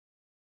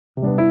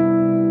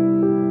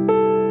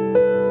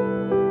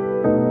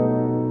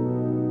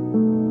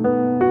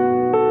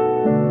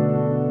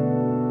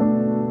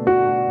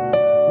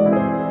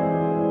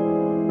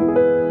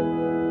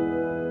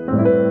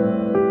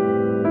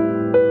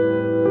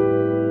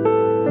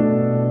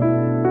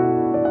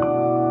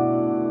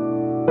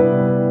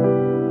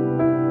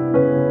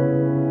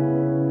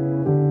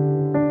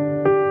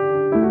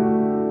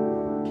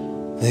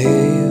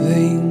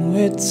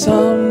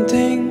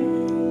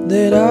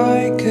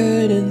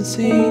can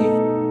see,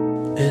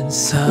 and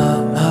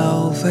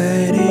somehow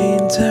fade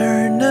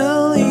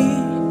eternally.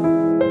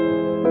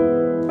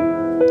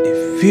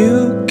 If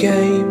you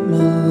came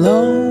a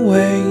long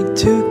way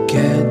to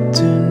get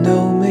to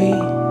know me,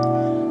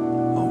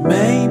 or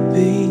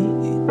maybe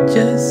it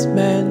just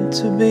meant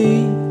to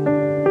be.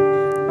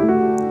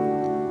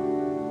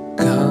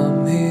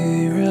 Come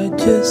here, I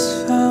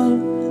just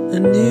found a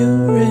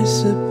new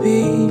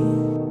recipe.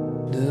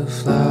 The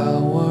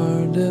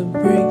flour, the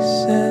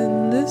bricks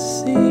and the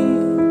sea.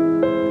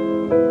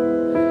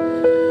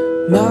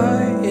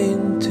 My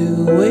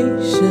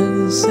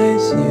intuition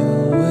says you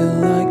will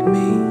like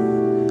me,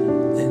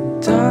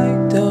 and I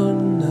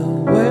don't know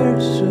where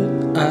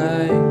should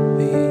I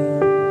be.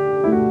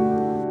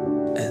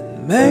 And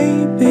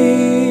maybe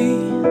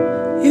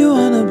you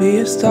wanna be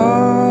a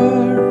star.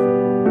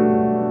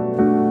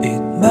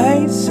 It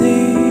may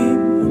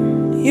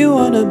seem you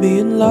wanna be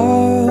in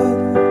love.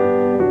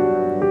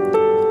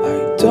 I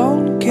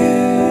don't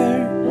care,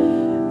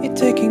 you're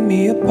taking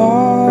me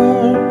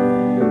apart,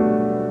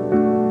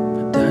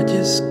 but I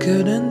just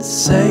couldn't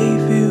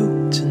save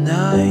you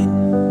tonight.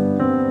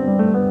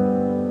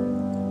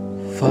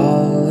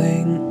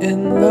 Falling in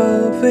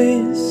love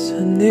is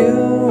a new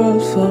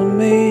world for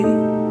me.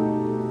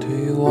 Do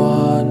you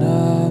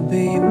wanna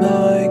be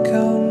my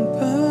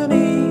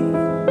company?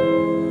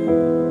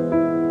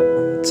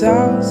 From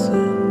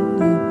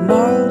thousands of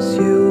miles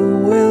you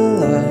will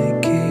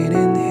like it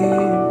in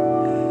here.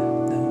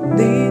 No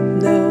need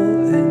no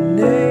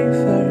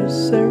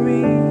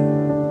anniversary.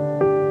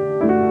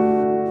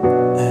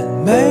 And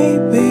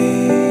maybe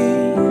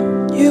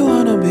you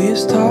wanna be a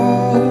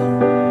star.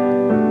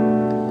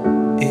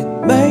 It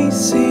may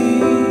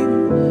seem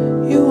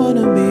you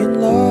wanna be in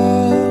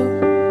love.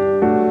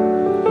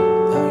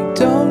 I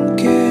don't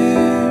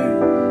care,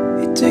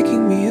 you're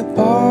taking me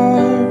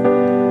apart,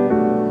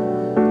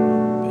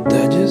 but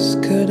I just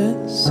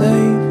couldn't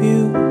save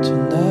you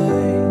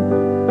tonight.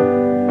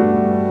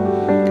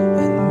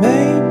 And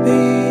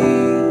maybe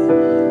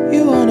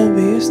you wanna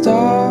be a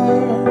star.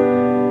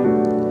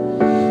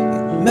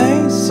 It may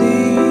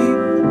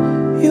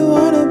seem you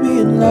wanna be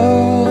in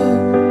love.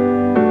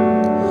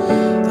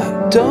 I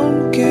don't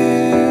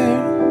care,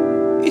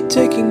 you're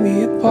taking me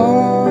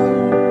apart,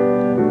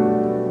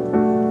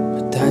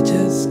 but I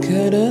just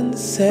couldn't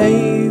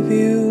save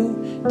you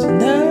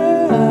tonight.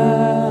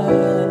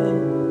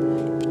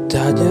 But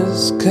I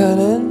just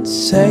couldn't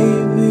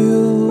save you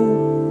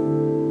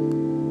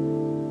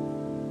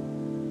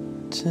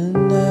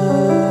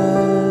tonight.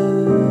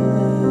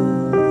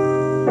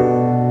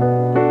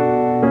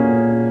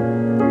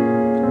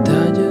 But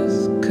I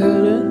just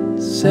couldn't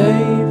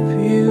save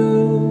you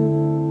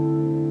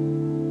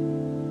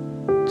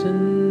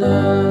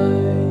tonight.